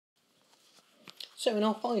So in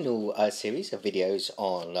our final series of videos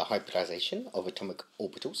on the hybridization of atomic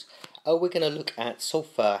orbitals, we're going to look at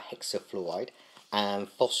sulfur hexafluoride and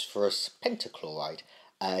phosphorus pentachloride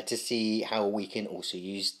to see how we can also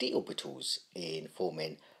use d orbitals in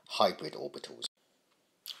forming hybrid orbitals.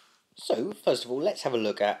 So first of all, let's have a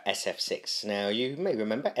look at SF6. Now you may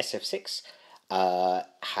remember SF6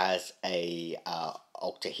 has a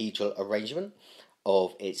octahedral arrangement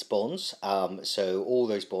of its bonds, so all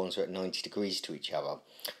those bonds are at 90 degrees to each other.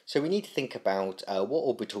 So we need to think about what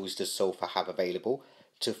orbitals does sulfur have available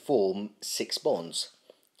to form 6 bonds.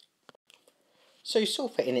 So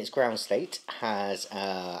sulfur in its ground state has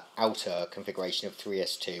an outer configuration of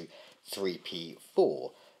 3s2,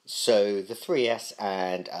 3p4. So the 3s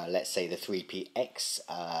and let's say the 3px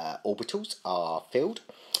orbitals are filled,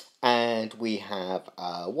 and we have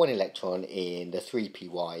 1 electron in the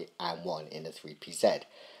 3py and 1 in the 3pz.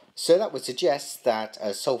 So that would suggest that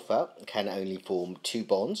sulfur can only form 2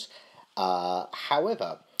 bonds.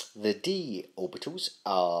 However, the d orbitals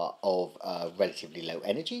are of relatively low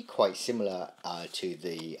energy, quite similar to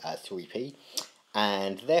the 3p,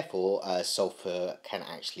 and therefore sulfur can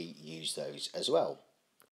actually use those as well.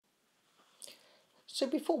 So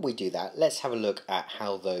before we do that, let's have a look at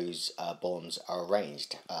how those bonds are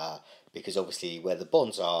arranged, because obviously where the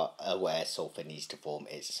bonds are where sulfur needs to form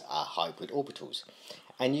its hybrid orbitals.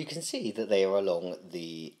 And you can see that they are along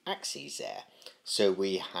the axes there. So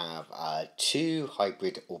we have 2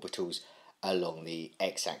 hybrid orbitals along the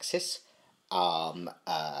x-axis,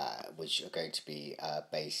 which are going to be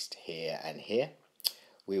based here and here.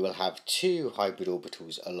 We will have 2 hybrid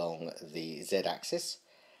orbitals along the z-axis,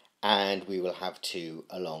 and we will have 2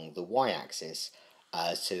 along the y-axis,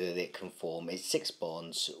 so that it can form its 6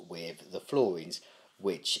 bonds with the fluorines,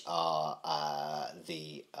 which are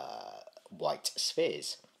the white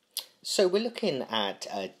spheres. So we're looking at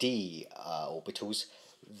d orbitals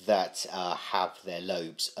that have their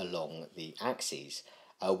lobes along the axes.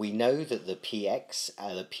 We know that the px,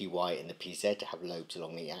 the py and the pz have lobes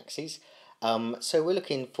along the axes, so we're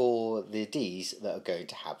looking for the d's that are going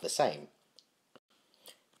to have the same.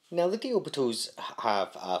 Now the d orbitals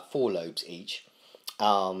have 4 lobes each,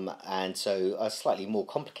 and so are slightly more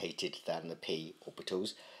complicated than the p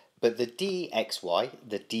orbitals, but the dxy,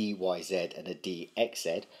 the dyz and the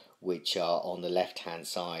dxz, which are on the left hand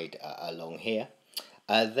side along here,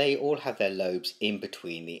 they all have their lobes in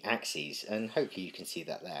between the axes, and hopefully you can see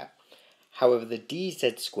that there. However, the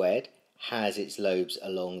dz squared has its lobes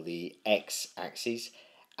along the x-axis,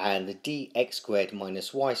 and the dx squared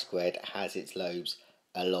minus y squared has its lobes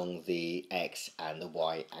along the x and the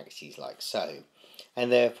y axes, like so.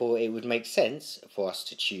 And therefore it would make sense for us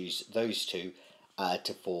to choose those 2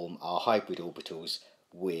 to form our hybrid orbitals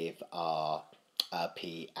with our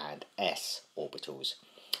p and s orbitals.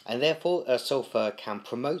 And therefore sulfur can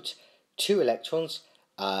promote 2 electrons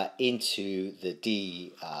into the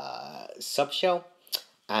d subshell,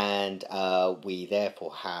 and we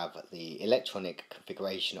therefore have the electronic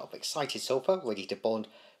configuration of excited sulfur ready to bond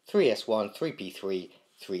 3s1, 3p3,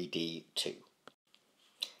 3d2.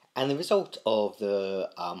 And the result of the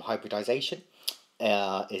hybridization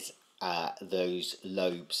is those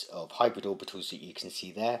lobes of hybrid orbitals that you can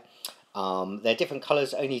see there. They're different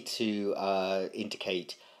colours only to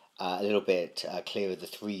indicate a little bit clearer the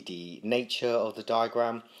 3D nature of the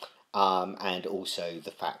diagram, and also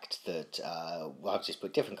the fact that I've just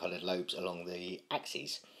put different coloured lobes along the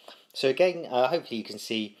axes. So again, hopefully you can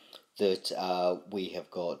see that we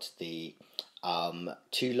have got the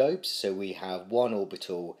 2 lobes. So we have 1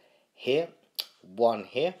 orbital here, 1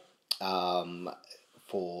 here,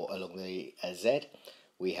 for along the z.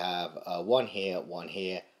 We have 1 here, 1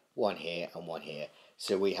 here, 1 here and 1 here.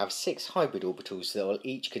 So we have 6 hybrid orbitals that will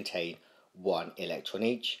each contain 1 electron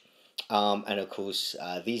each, and of course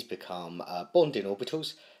these become bonding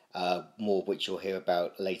orbitals, more of which you'll hear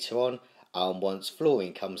about later on, once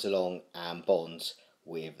fluorine comes along and bonds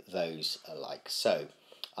with those like so.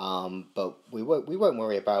 But we won't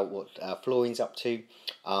worry about what fluorine's up to.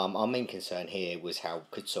 Our main concern here was how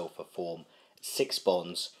could sulfur form 6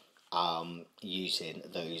 bonds using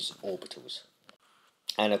those orbitals.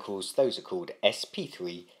 And of course those are called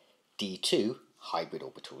sp3d2 hybrid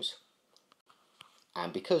orbitals.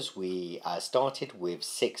 And because we started with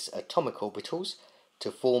 6 atomic orbitals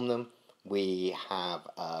to form them, we have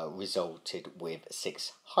resulted with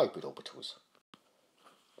 6 hybrid orbitals.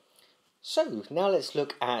 So now let's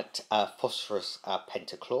look at phosphorus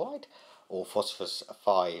pentachloride, or phosphorus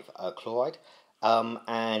 5 chloride,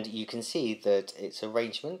 and you can see that its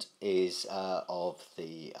arrangement is of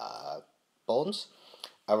the bonds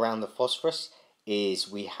around the phosphorus is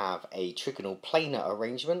we have a trigonal planar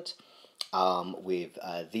arrangement, with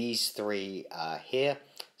these three here.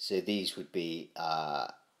 So these would be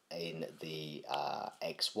in the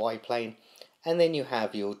XY plane, and then you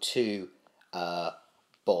have your two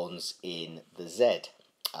bonds in the Z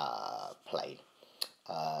plane.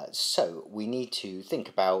 So we need to think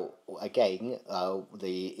about, again,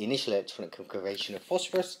 the initial electronic configuration of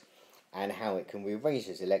phosphorus and how it can rearrange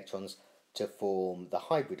those electrons to form the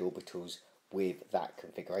hybrid orbitals with that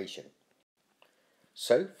configuration.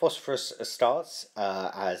 So phosphorus starts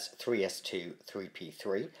as 3s2,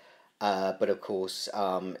 3p3, but of course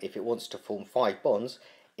if it wants to form 5 bonds,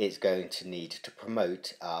 it's going to need to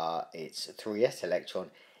promote its 3s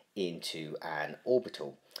electron into an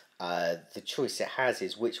orbital. The choice it has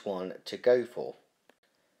is which one to go for.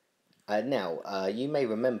 Now, you may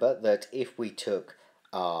remember that if we took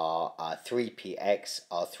our 3px,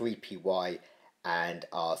 our 3py, and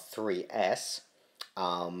our 3s,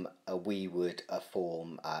 we would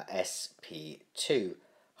form sp2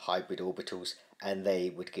 hybrid orbitals, and they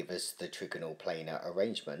would give us the trigonal planar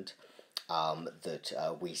arrangement that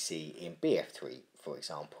we see in BF3, for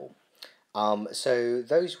example. So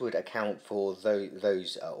those would account for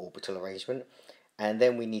those orbital arrangement, and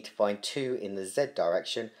then we need to find 2 in the z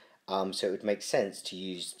direction, so it would make sense to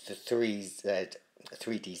use the 3dz,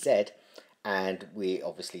 and we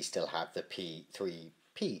obviously still have the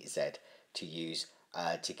p3pz to use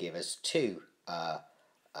to give us 2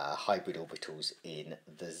 hybrid orbitals in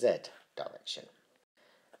the z direction.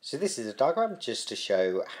 So this is a diagram just to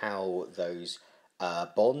show how those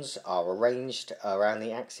bonds are arranged around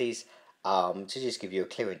the axes, to just give you a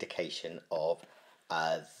clear indication of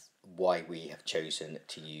why we have chosen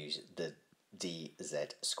to use the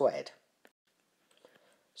dz squared.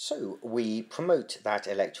 So we promote that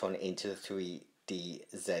electron into the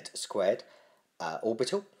 3dz squared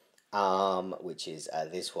orbital, which is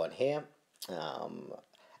this one here,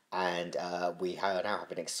 and we now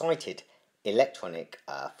have an excited electronic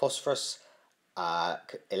phosphorus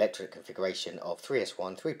electronic configuration of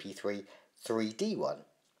 3s1, 3p3, 3d1,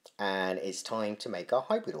 and it's time to make our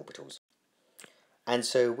hybrid orbitals. And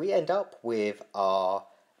so we end up with our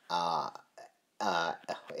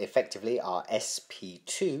effectively our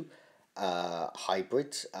sp2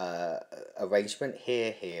 hybrid arrangement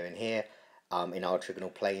here, here, and here in our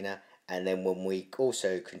trigonal planar, and then when we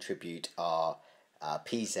also contribute our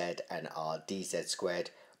pz and our dz squared,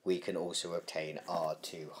 we can also obtain our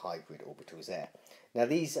 2 hybrid orbitals there. Now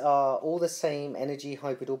these are all the same energy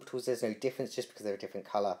hybrid orbitals, there's no difference just because they're a different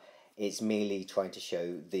colour. It's merely trying to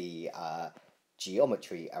show the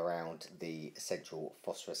geometry around the central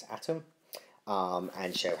phosphorus atom,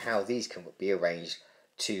 and show how these can be arranged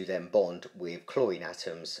to then bond with chlorine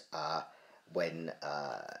atoms when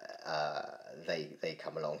they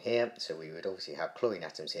come along here. So we would obviously have chlorine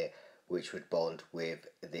atoms here which would bond with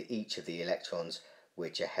each of the electrons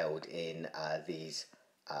which are held in these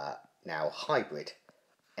now hybrid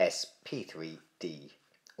sp3d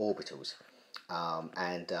orbitals.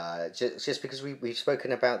 Just because we've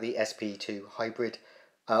spoken about the sp2 hybrid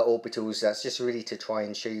orbitals, that's just really to try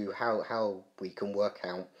and show you how we can work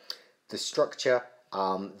out the structure.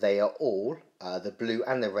 They are all, the blue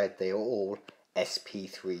and the red, they are all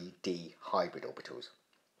sp3d hybrid orbitals.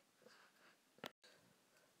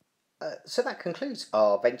 So that concludes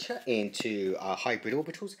our venture into hybrid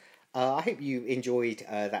orbitals. I hope you enjoyed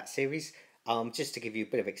that series, just to give you a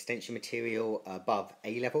bit of extension material above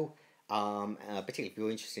A level, particularly if you're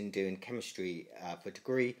interested in doing chemistry for a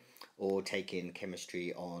degree or taking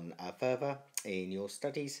chemistry on further in your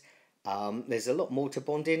studies. There's a lot more to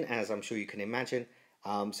bonding, as I'm sure you can imagine,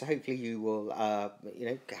 so hopefully you will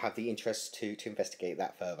have the interest to investigate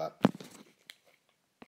that further.